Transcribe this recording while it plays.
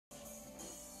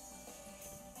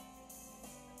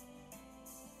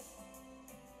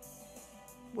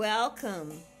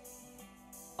Welcome.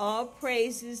 All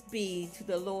praises be to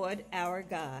the Lord our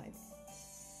God.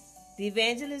 The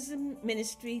evangelism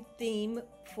ministry theme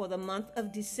for the month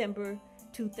of December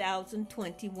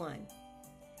 2021.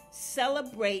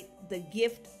 Celebrate the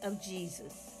gift of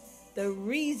Jesus, the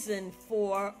reason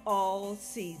for all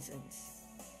seasons.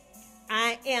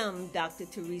 I am Dr.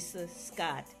 Teresa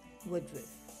Scott Woodruff.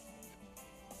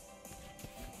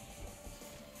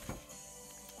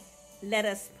 Let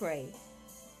us pray.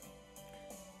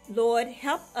 Lord,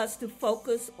 help us to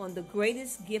focus on the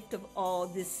greatest gift of all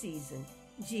this season,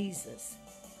 Jesus.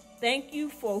 Thank you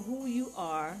for who you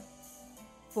are,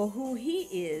 for who he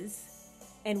is,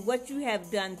 and what you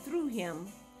have done through him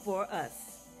for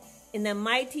us. In the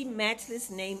mighty, matchless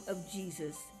name of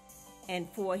Jesus, and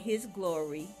for his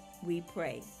glory, we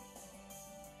pray.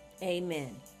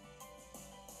 Amen.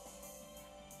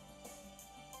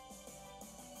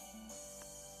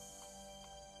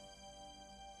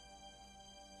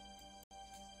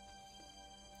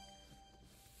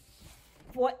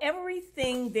 For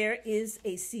everything there is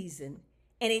a season,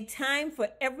 and a time for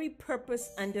every purpose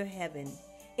under heaven,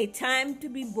 a time to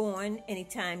be born and a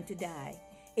time to die,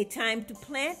 a time to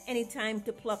plant and a time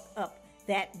to pluck up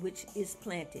that which is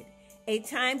planted, a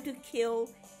time to kill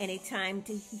and a time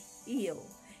to heal,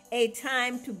 a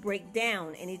time to break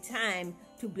down and a time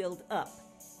to build up,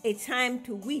 a time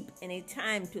to weep and a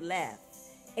time to laugh,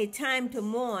 a time to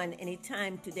mourn and a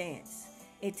time to dance,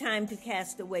 a time to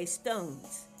cast away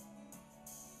stones,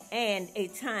 and a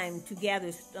time to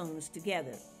gather stones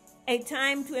together, a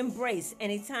time to embrace and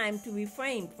a time to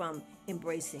refrain from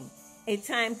embracing, a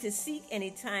time to seek and a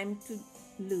time to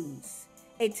lose,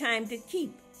 a time to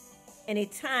keep and a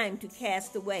time to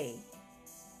cast away,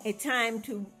 a time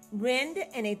to rend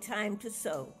and a time to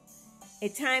sow, a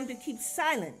time to keep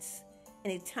silence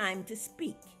and a time to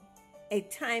speak, a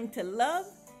time to love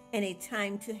and a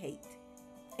time to hate,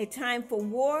 a time for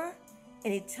war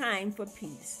and a time for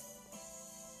peace.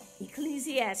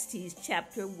 Ecclesiastes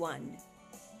chapter 1.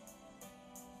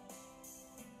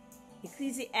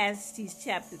 Ecclesiastes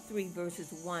chapter 3,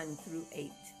 verses 1 through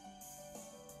 8.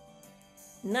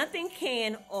 Nothing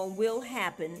can or will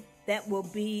happen that will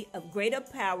be of greater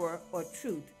power or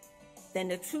truth than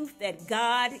the truth that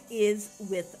God is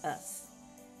with us.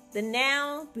 The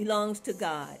now belongs to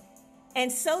God,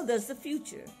 and so does the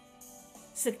future.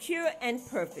 Secure and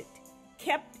perfect,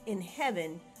 kept in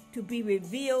heaven to be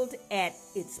revealed at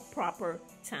its proper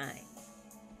time.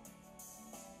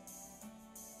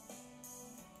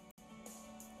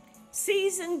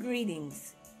 Season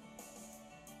greetings.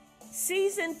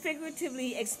 Season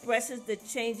figuratively expresses the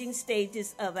changing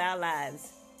stages of our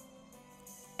lives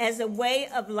as a way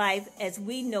of life as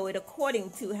we know it according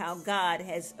to how God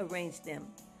has arranged them.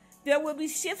 There will be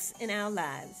shifts in our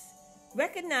lives.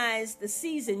 Recognize the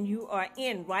season you are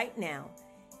in right now,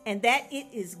 and that it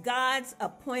is God's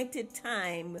appointed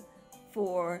time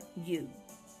for you.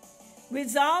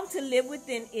 Resolve to live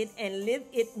within it and live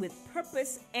it with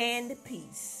purpose and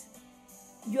peace.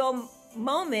 Your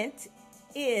moment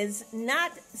is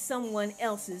not someone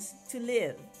else's to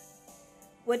live.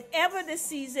 Whatever the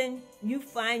season you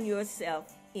find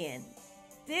yourself in,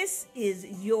 this is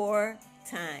your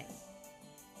time.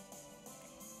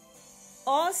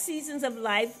 All seasons of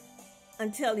life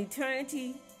until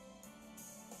eternal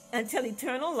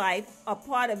life are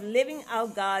part of living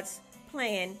out God's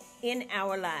plan in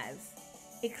our lives.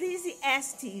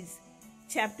 Ecclesiastes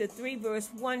chapter 3 verse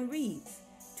 1 reads,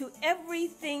 "To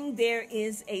everything there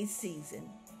is a season,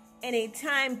 and a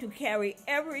time to carry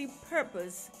every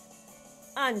purpose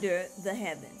under the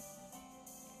heaven."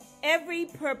 Every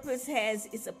purpose has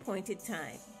its appointed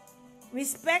time.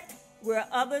 Respect where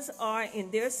others are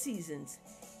in their seasons,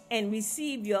 and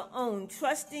receive your own,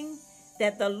 trusting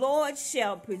that the Lord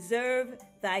shall preserve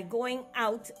thy going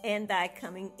out and thy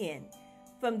coming in,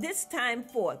 from this time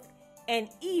forth and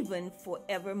even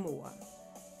forevermore.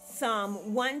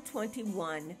 Psalm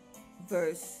 121,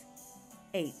 verse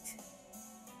 8.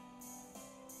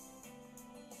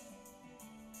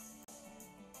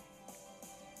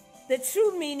 The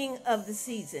true meaning of the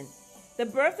season. The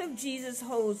birth of Jesus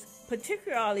holds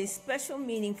particularly special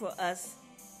meaning for us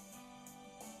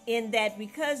in that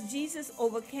because Jesus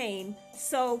overcame,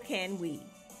 so can we.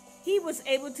 He was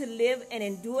able to live and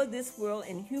endure this world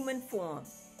in human form,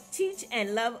 teach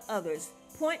and love others,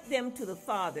 point them to the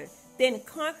Father, then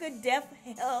conquer death,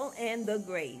 hell, and the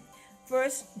grave.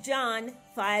 1 John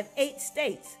 5:8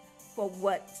 states, "For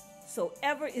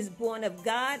whatsoever is born of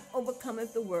God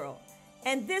overcometh the world.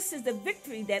 And this is the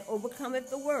victory that overcometh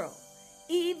the world,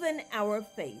 even our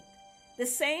faith." The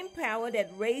same power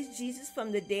that raised Jesus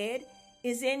from the dead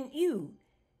is in you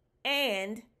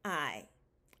and I.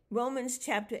 Romans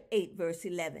chapter 8, verse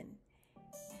 11.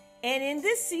 And in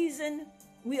this season,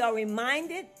 we are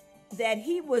reminded that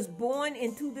he was born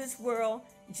into this world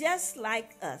just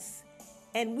like us.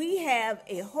 And we have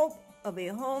a hope of a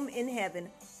home in heaven,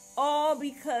 all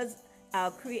because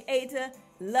our Creator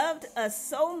loved us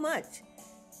so much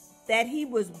that he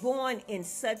was born in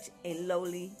such a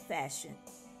lowly fashion.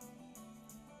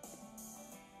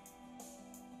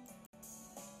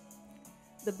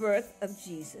 The birth of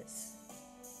Jesus.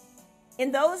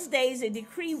 In those days, a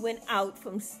decree went out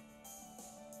from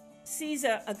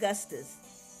Caesar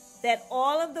Augustus that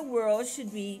all of the world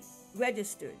should be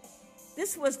registered.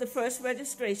 This was the first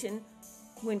registration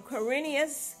when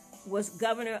Quirinius was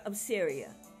governor of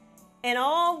Syria. And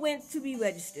all went to be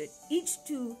registered, each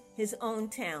to his own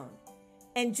town.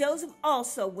 And Joseph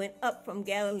also went up from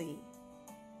Galilee,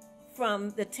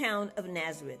 from the town of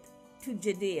Nazareth, to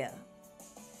Judea,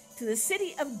 to the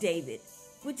city of David,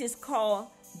 which is called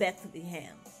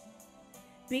Bethlehem,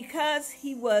 because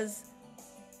he was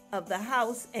of the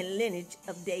house and lineage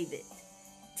of David,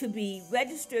 to be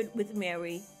registered with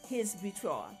Mary, his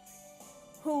betrothed,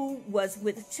 who was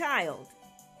with child.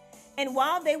 And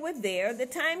while they were there, the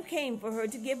time came for her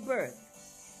to give birth.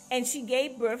 And she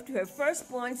gave birth to her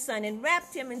firstborn son and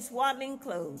wrapped him in swaddling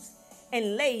clothes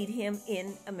and laid him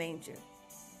in a manger,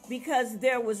 because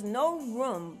there was no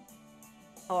room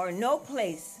or no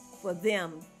place for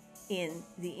them in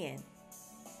the inn.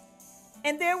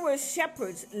 And there were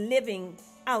shepherds living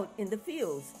out in the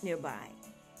fields nearby,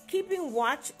 keeping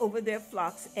watch over their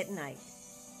flocks at night.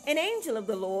 An angel of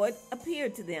the Lord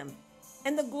appeared to them,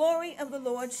 and the glory of the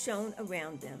Lord shone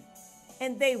around them,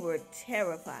 and they were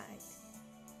terrified.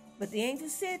 But the angel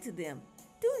said to them,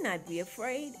 "Do not be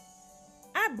afraid.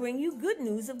 I bring you good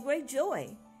news of great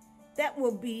joy that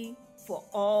will be for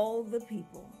all the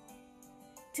people.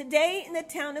 Today in the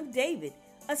town of David,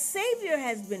 a Savior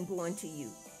has been born to you.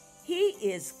 He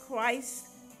is Christ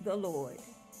the Lord."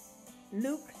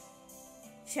 Luke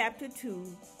chapter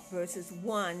 2, verses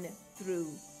 1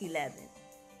 through 11.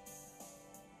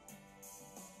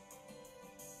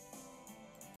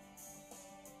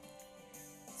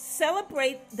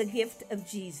 Celebrate the gift of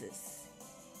Jesus,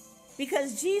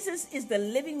 because Jesus is the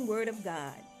living Word of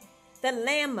God, the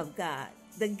Lamb of God,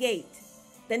 the gate,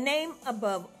 the name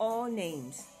above all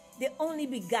names, the only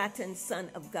begotten Son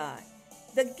of God,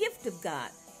 the gift of God,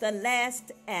 the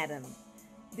last Adam,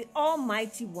 the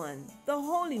Almighty One, the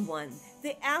Holy One,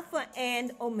 the Alpha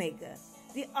and Omega,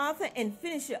 the author and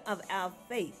finisher of our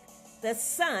faith, the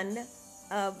Son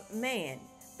of Man,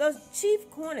 the chief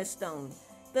cornerstone,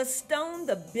 the stone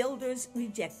the builders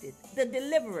rejected, the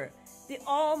deliverer, the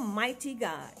Almighty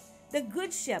God, the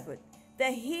good shepherd,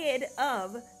 the head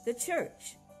of the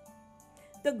church,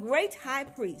 the great high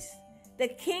priest, the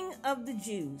King of the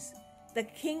Jews, the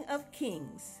King of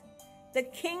kings, the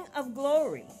King of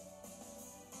glory,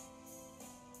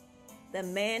 the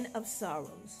man of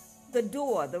sorrows, the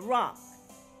door, the rock,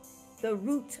 the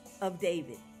root of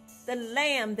David, the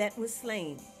Lamb that was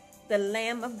slain, the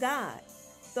Lamb of God,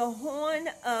 the horn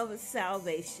of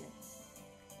salvation,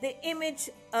 the image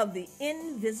of the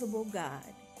invisible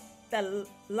God, the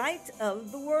light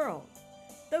of the world,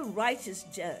 the righteous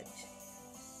judge,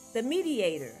 the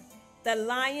mediator, the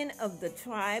Lion of the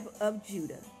tribe of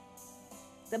Judah,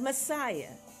 the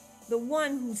Messiah, the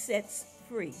one who sets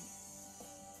free,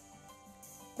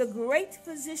 the great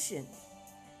physician,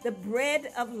 the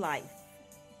bread of life,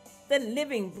 the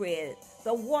living bread,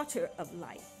 the water of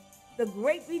life, the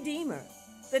great Redeemer,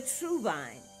 the true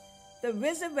vine, the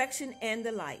resurrection and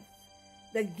the life,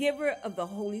 the giver of the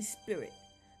Holy Spirit,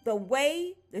 the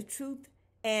way, the truth,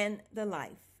 and the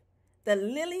life, the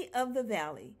lily of the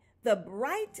valley, the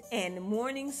bright and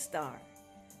morning star,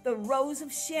 the rose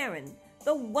of Sharon,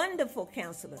 the wonderful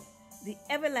counselor, the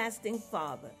everlasting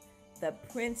Father, the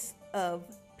Prince of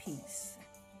Peace.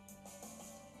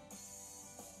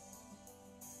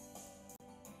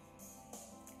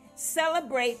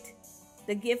 Celebrate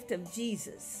the gift of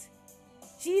Jesus.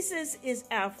 Jesus is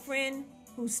our friend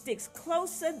who sticks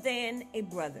closer than a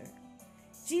brother.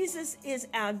 Jesus is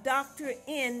our doctor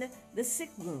in the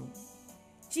sick room.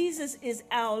 Jesus is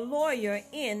our lawyer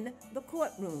in the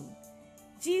courtroom.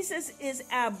 Jesus is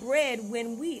our bread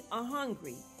when we are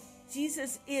hungry.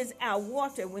 Jesus is our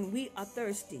water when we are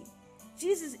thirsty.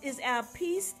 Jesus is our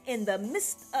peace in the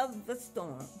midst of the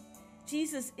storm.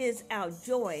 Jesus is our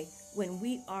joy when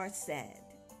we are sad.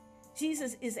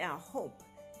 Jesus is our hope.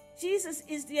 Jesus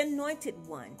is the anointed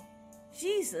one.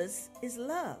 Jesus is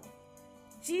love.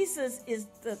 Jesus is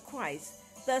the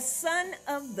Christ, the Son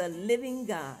of the living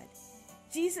God.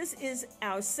 Jesus is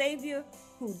our Savior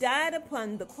who died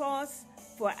upon the cross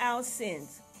for our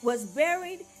sins, was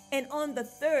buried, and on the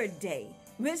third day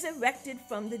resurrected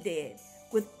from the dead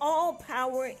with all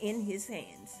power in his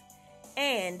hands.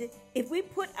 And if we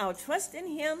put our trust in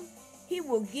him, he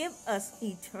will give us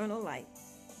eternal life.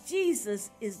 Jesus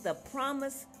is the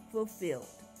promise fulfilled.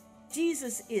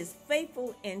 Jesus is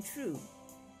faithful and true.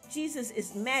 Jesus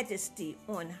is majesty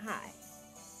on high.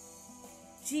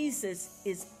 Jesus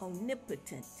is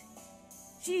omnipotent.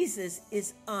 Jesus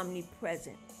is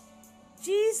omnipresent.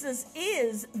 Jesus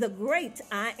is the great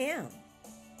I am.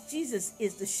 Jesus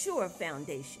is the sure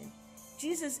foundation.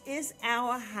 Jesus is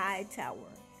our high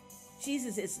tower.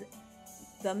 Jesus is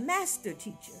the master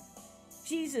teacher.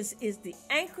 Jesus is the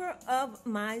anchor of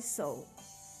my soul.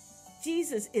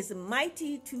 Jesus is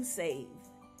mighty to save.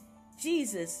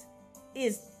 Jesus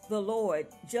is the Lord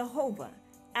Jehovah,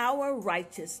 our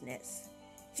righteousness.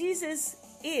 Jesus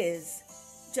is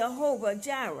Jehovah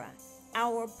Jireh,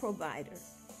 our provider.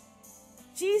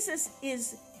 Jesus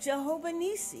is Jehovah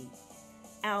Nissi,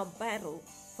 our battle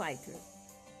fighter.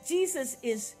 Jesus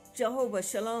is Jehovah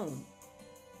Shalom,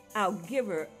 our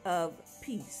giver of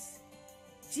peace.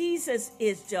 Jesus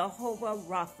is Jehovah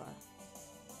Rapha,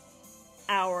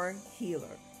 our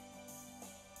healer.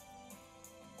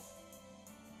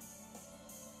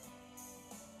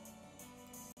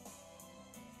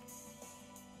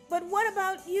 But what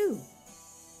about you?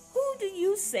 Who do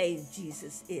you say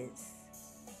Jesus is?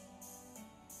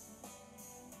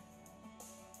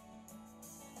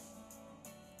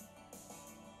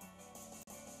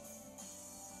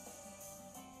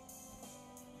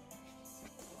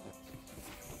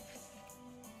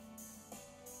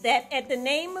 That at the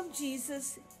name of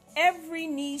Jesus, every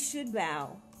knee should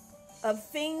bow, of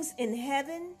things in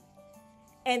heaven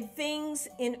and things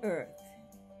in earth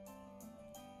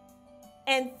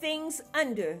and things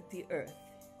under the earth.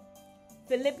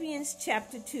 Philippians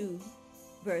chapter 2,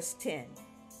 verse 10.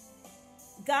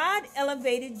 God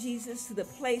elevated Jesus to the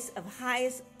place of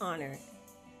highest honor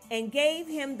and gave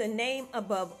him the name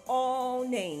above all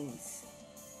names.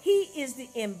 He is the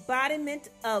embodiment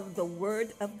of the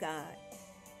Word of God.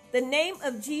 The name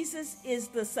of Jesus is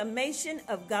the summation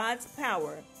of God's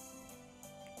power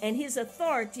and his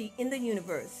authority in the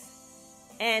universe.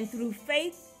 And through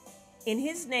faith in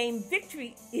his name,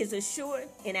 victory is assured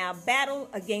in our battle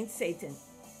against Satan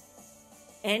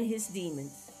and his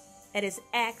demons. That is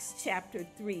Acts chapter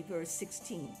 3, verse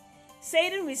 16.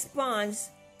 Satan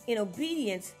responds in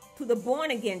obedience to the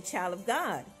born-again child of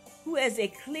God, who has a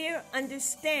clear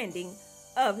understanding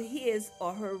of his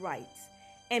or her rights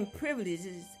and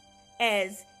privileges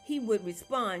as he would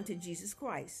respond to Jesus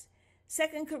Christ.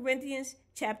 2 Corinthians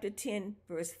chapter 10,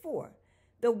 verse 4.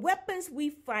 The weapons we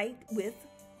fight with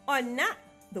are not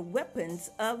the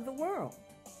weapons of the world.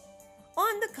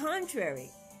 On the contrary,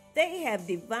 they have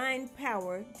divine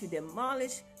power to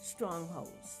demolish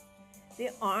strongholds. The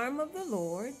arm of the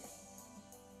Lord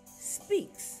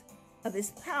speaks of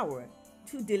his power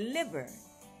to deliver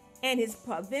and his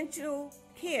providential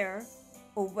care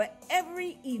over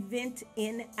every event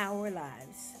in our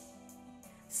lives.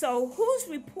 So whose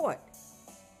report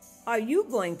are you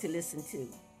going to listen to?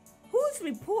 Whose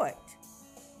report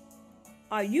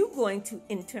are you going to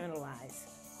internalize?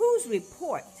 Whose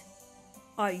report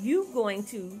are you going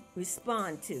to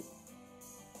respond to?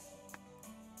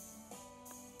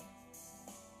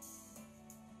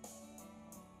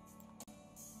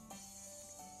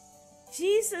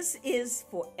 Jesus is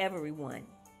for everyone.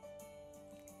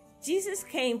 Jesus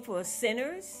came for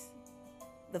sinners,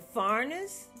 the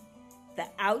foreigners, the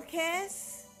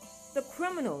outcasts, the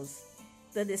criminals,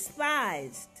 the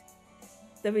despised,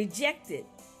 the rejected,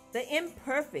 the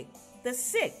imperfect, the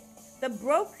sick, the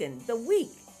broken, the weak,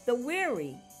 the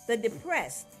weary, the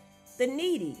depressed, the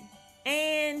needy,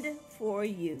 and for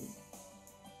you.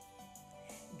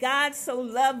 God so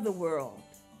loved the world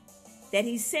that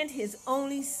he sent his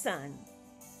only Son,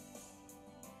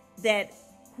 that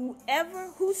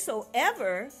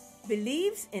whosoever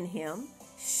believes in him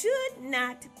should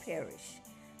not perish,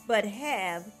 but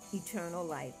have eternal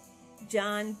life.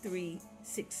 John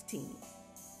 3:16.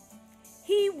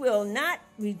 He will not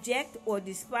reject or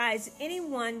despise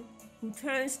anyone who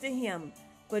turns to him,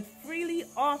 but freely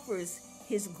offers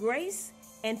his grace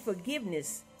and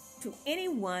forgiveness to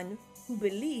anyone who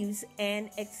believes and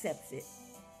accepts it.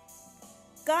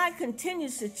 God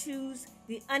continues to choose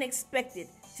the unexpected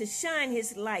to shine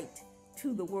his light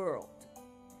to the world,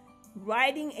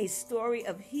 writing a story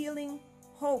of healing,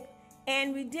 hope,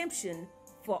 and redemption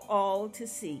for all to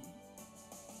see.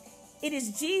 It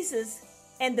is Jesus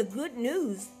and the good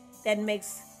news that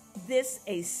makes this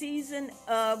a season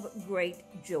of great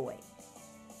joy.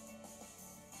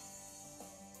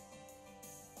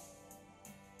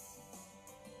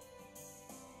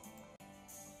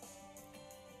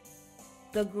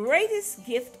 the greatest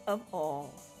gift of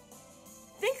all.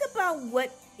 Think about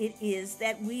what it is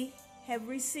that we have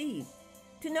received.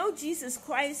 To know Jesus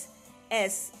Christ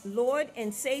as Lord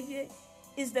and Savior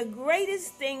is the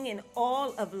greatest thing in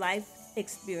all of life's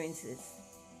experiences.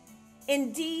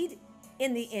 Indeed,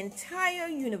 in the entire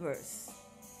universe,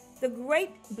 the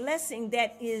great blessing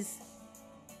that is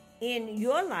in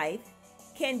your life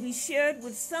can be shared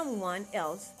with someone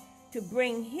else to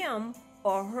bring him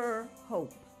or her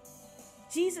hope.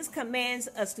 Jesus commands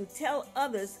us to tell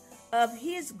others of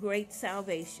his great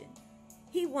salvation.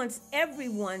 He wants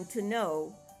everyone to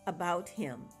know about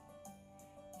him.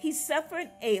 He suffered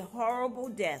a horrible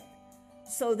death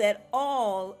so that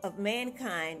all of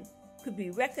mankind could be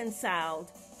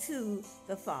reconciled to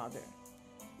the Father.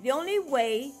 The only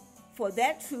way for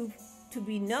that truth to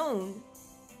be known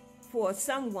for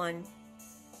someone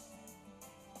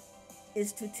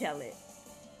is to tell it.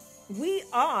 We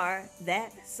are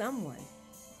that someone.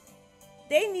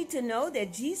 They need to know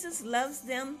that Jesus loves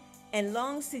them and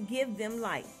longs to give them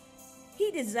life.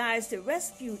 He desires to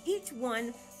rescue each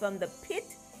one from the pit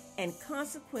and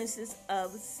consequences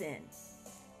of sin.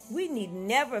 We need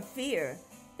never fear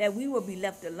that we will be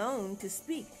left alone to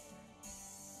speak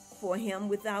for him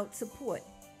without support.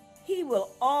 He will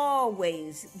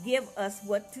always give us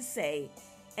what to say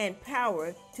and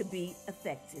power to be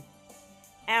effective.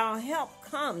 Our help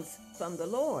comes from the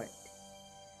Lord,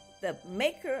 the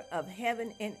maker of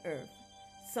heaven and earth.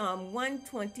 Psalm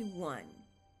 121,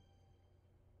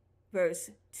 verse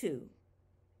 2.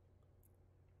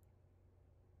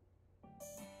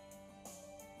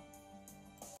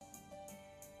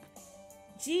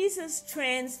 Jesus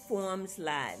transforms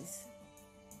lives.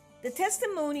 The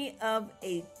testimony of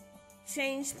a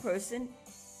changed person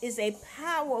is a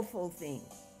powerful thing.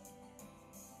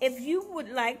 If you would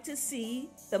like to see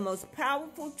the most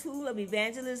powerful tool of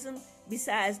evangelism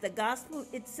besides the gospel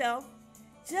itself,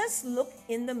 just look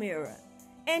in the mirror.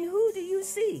 And who do you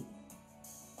see?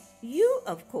 You,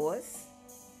 of course.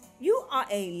 You are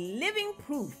a living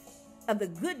proof of the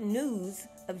good news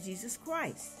of Jesus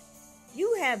Christ.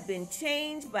 You have been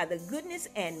changed by the goodness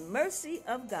and mercy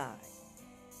of God.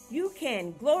 You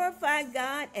can glorify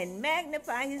God and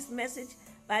magnify his message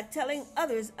by telling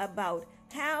others about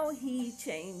how he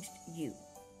changed you.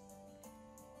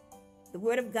 The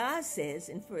word of God says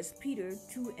in 1 Peter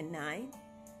 2:9,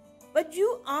 "But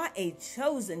you are a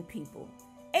chosen people,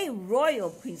 a royal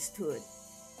priesthood,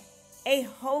 a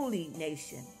holy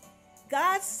nation,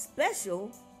 God's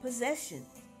special possession,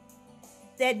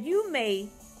 that you may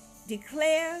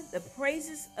declare the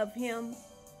praises of him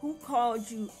who called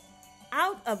you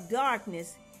out of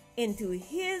darkness into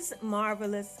his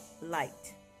marvelous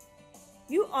light."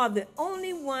 You are the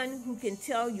only one who can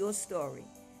tell your story.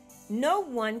 No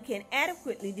one can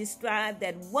adequately describe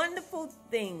that wonderful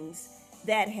things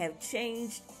that have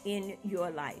changed in your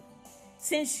life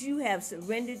since you have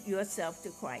surrendered yourself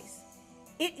to Christ.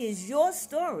 It is your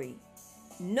story.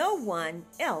 No one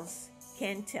else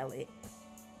can tell it.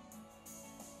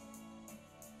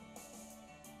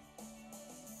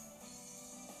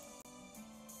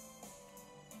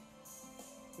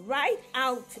 Write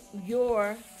out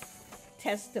your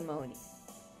testimony.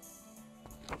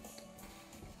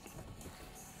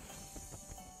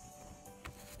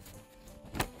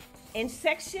 In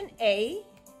section A,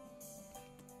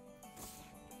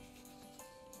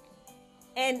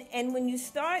 and when you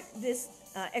start this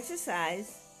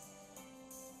exercise,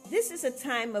 this is a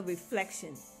time of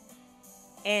reflection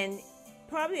and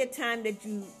probably a time that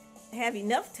you have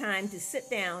enough time to sit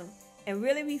down and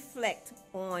really reflect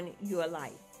on your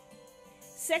life.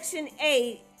 Section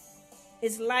A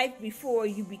is life before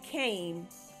you became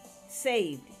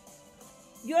saved.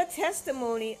 Your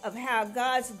testimony of how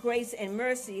God's grace and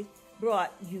mercy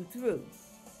brought you through.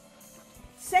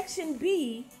 Section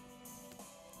B,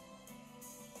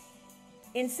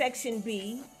 in Section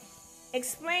B,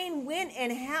 explain when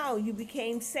and how you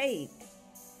became saved.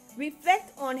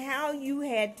 Reflect on how you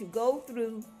had to go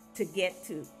through to get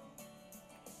to.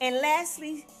 And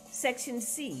lastly, Section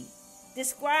C,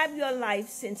 describe your life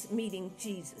since meeting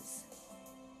Jesus.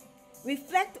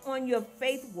 Reflect on your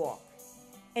faith walk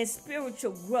and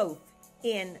spiritual growth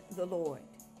in the Lord.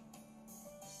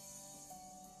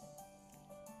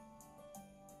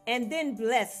 And then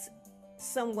bless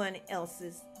someone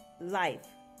else's life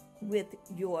with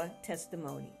your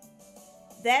testimony.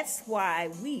 That's why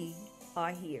we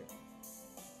are here.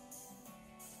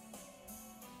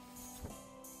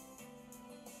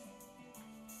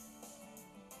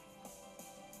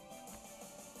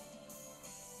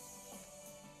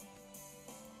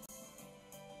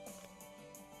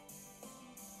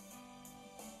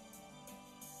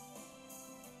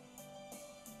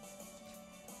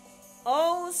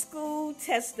 Old school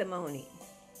testimony.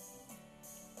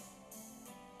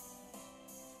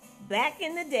 Back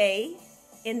in the day,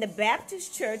 in the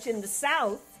Baptist church in the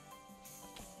South,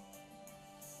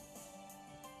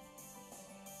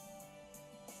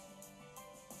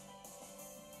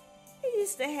 they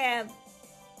used to have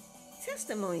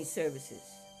testimony services.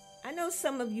 I know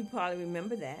some of you probably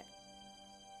remember that.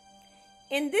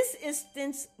 In this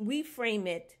instance, we frame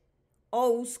it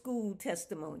old school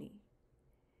testimony.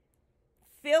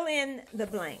 Fill in the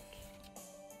blank.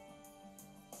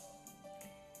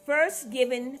 First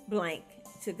giving blank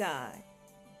to God.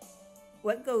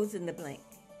 What goes in the blank?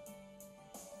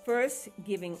 First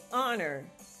giving honor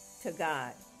to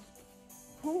God.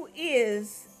 Who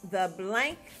is the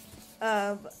blank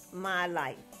of my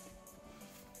life?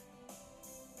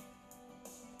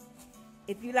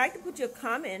 If you like to put your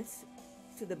comments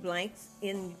to the blanks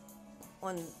in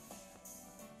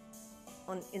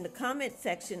the comment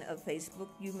section of Facebook,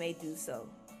 you may do so.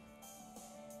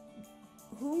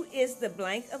 Who is the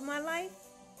blank of my life?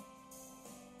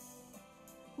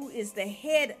 Who is the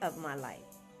head of my life?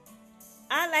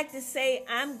 I like to say,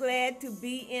 I'm glad to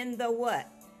be in the what?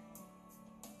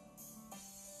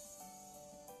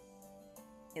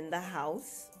 In the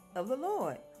house of the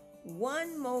Lord.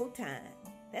 One more time.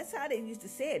 That's how they used to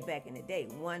say it back in the day.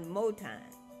 One more time.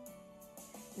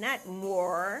 Not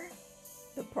more,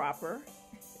 the proper.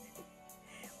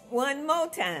 One more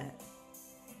time.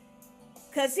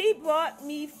 Because he brought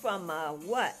me from a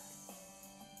what?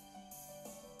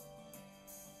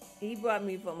 He brought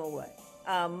me from a what?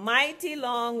 A mighty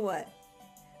long what?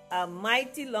 A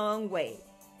mighty long way.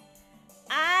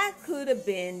 I could have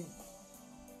been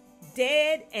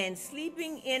dead and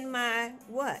sleeping in my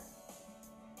what?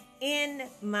 In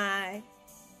my,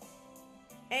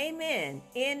 amen,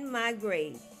 in my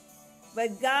grave.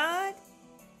 But God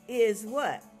is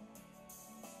what?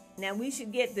 Now we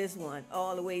should get this one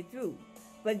all the way through.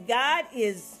 But God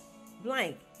is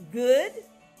blank. Good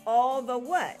all the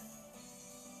what?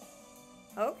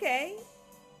 Okay.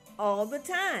 All the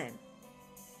time.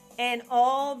 And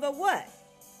all the what?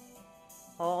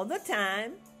 All the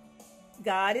time.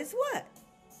 God is what?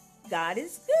 God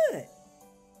is good.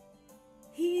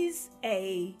 He's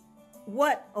a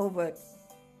what over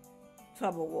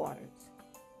troubled waters?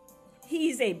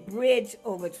 He's a bridge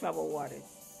over troubled waters.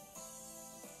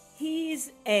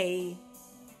 He's a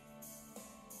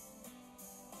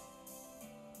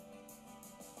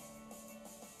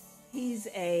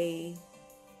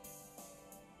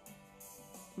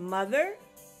mother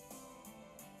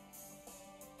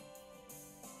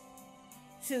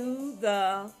to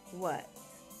the what?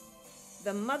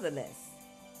 The motherless.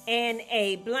 And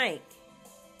a blank.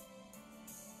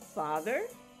 Father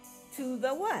to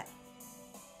the what?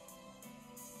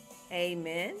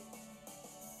 Amen.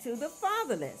 To the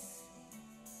fatherless.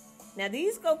 Now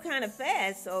these go kind of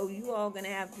fast, so you all going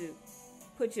to have to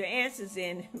put your answers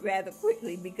in rather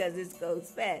quickly because this goes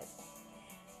fast.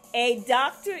 A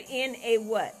doctor in a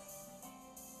what?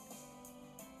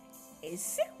 A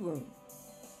sick room.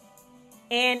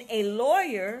 And a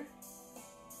lawyer,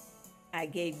 I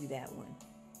gave you that one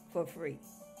for free.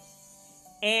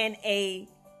 And a,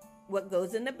 what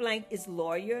goes in the blank is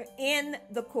lawyer in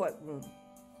the courtroom.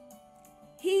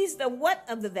 He's the what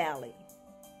of the valley?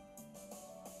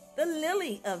 The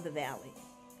lily of the valley.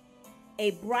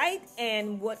 A bright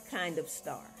and what kind of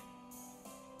star?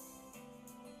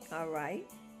 All right.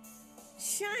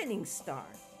 Shining star.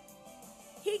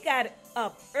 He got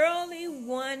up early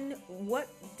one, what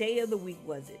day of the week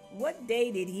was it? What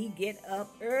day did he get up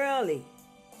early?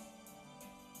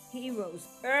 He rose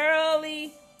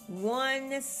early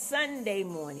one Sunday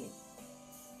morning.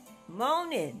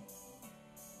 One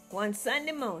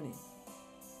Sunday morning.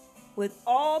 With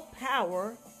all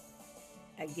power,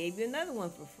 I gave you another one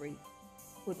for free.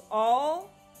 With all,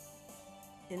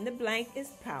 in the blank is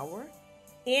power,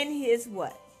 in his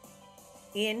what?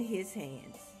 In his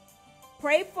hands.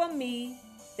 Pray for me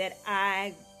that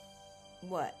I,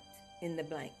 what? In the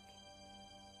blank.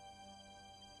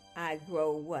 I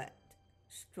grow what?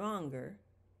 Stronger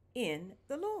in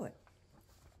the Lord.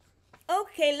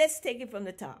 Okay, let's take it from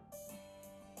the top.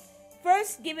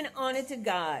 First, giving honor to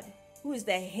God, who is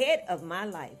the head of my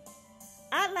life.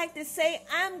 I'd like to say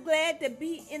I'm glad to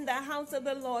be in the house of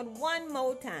the Lord one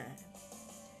more time,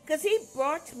 because he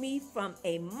brought me from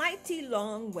a mighty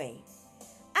long way.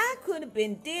 I could have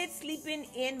been dead sleeping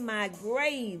in my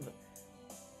grave.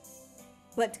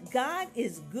 But God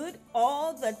is good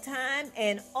all the time,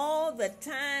 and all the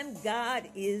time God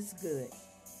is good.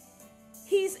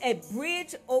 He's a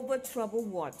bridge over troubled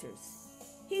waters.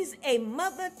 He's a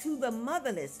mother to the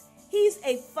motherless. He's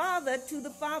a father to the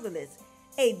fatherless.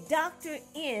 a doctor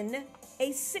in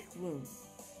a sick room,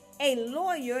 a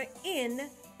lawyer in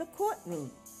the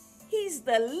courtroom. He's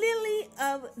the lily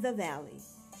of the valley,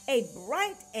 a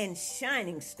bright and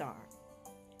shining star.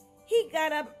 He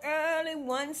got up early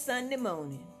one Sunday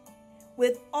morning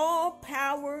with all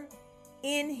power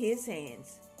in his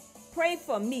hands. Pray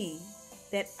for me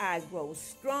that I grow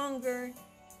stronger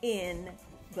in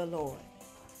the Lord.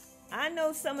 I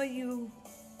know some of you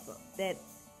that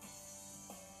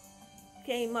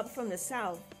came up from the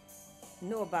South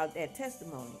know about that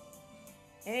testimony.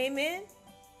 Amen.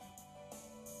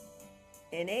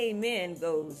 And amen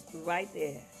goes right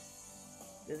there.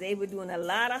 Because they were doing a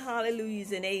lot of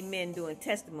hallelujahs and amen during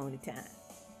testimony time.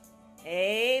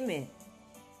 Amen.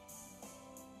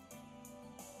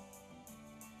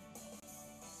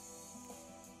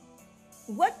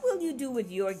 What will you do with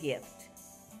your gift?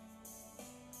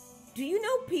 Do you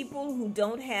know people who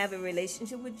don't have a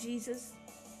relationship with Jesus?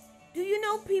 Do you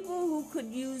know people who could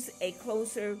use a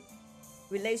closer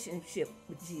relationship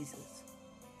with Jesus?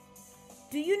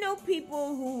 Do you know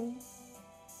people who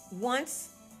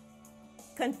once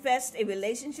confessed a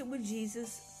relationship with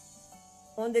Jesus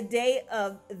on the day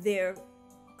of their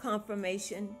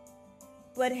confirmation,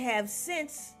 but have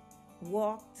since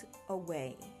walked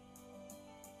away?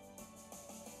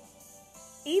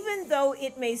 Even though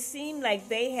it may seem like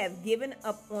they have given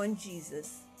up on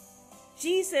Jesus,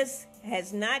 Jesus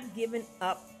has not given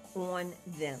up on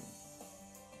them.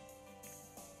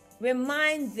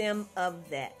 Remind them of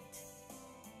that.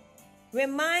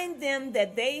 Remind them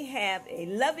that they have a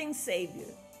loving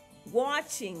Savior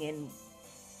watching and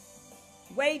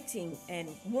waiting and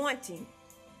wanting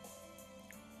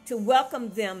to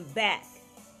welcome them back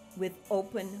with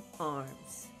open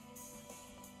arms.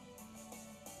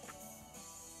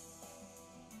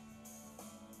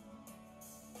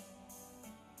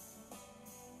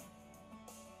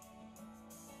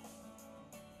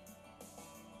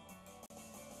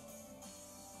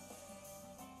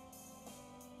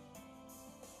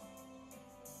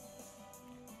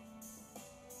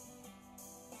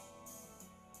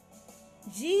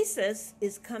 Jesus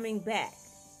is coming back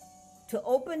to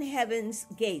open heaven's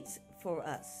gates for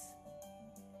us.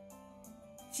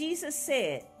 Jesus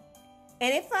said,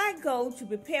 "And if I go to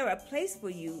prepare a place for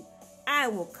you, I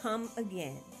will come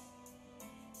again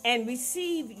and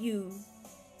receive you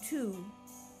to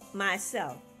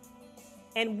myself.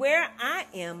 And where I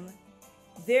am,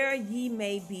 there ye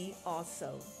may be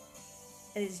also."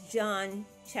 It is John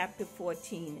chapter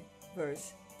 14,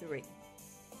 verse 3.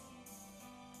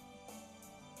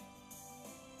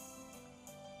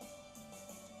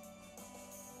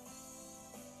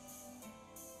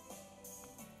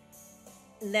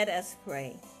 Let us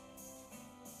pray.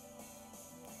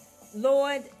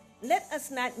 Lord, let us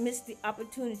not miss the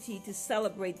opportunity to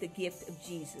celebrate the gift of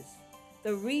Jesus,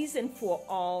 the reason for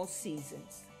all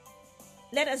seasons.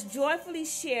 Let us joyfully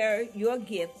share your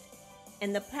gift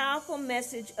and the powerful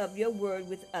message of your word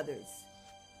with others.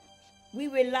 We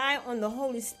rely on the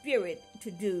Holy Spirit to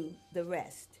do the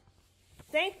rest.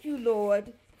 Thank you,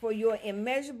 Lord, for your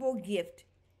immeasurable gift.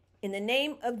 In the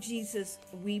name of Jesus,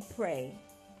 we pray.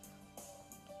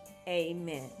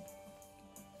 Amen.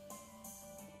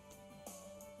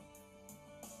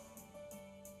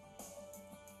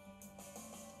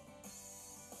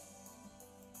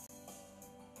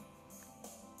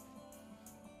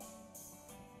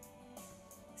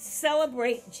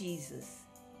 Celebrate Jesus,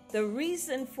 the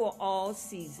reason for all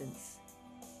seasons.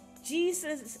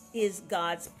 Jesus is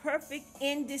God's perfect,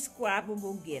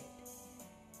 indescribable gift.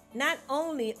 Not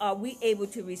only are we able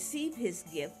to receive his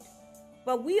gift,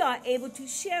 but we are able to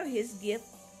share his gift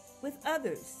with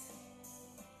others,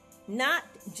 not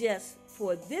just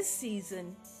for this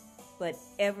season, but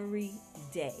every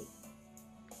day.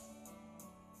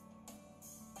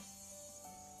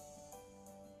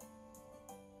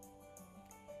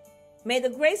 May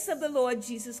the grace of the Lord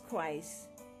Jesus Christ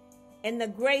and the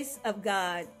grace of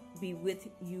God be with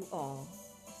you all.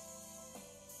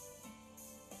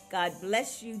 God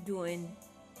bless you during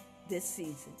this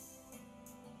season.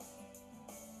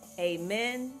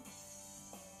 Amen,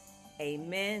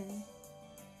 amen,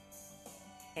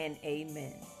 and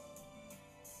amen.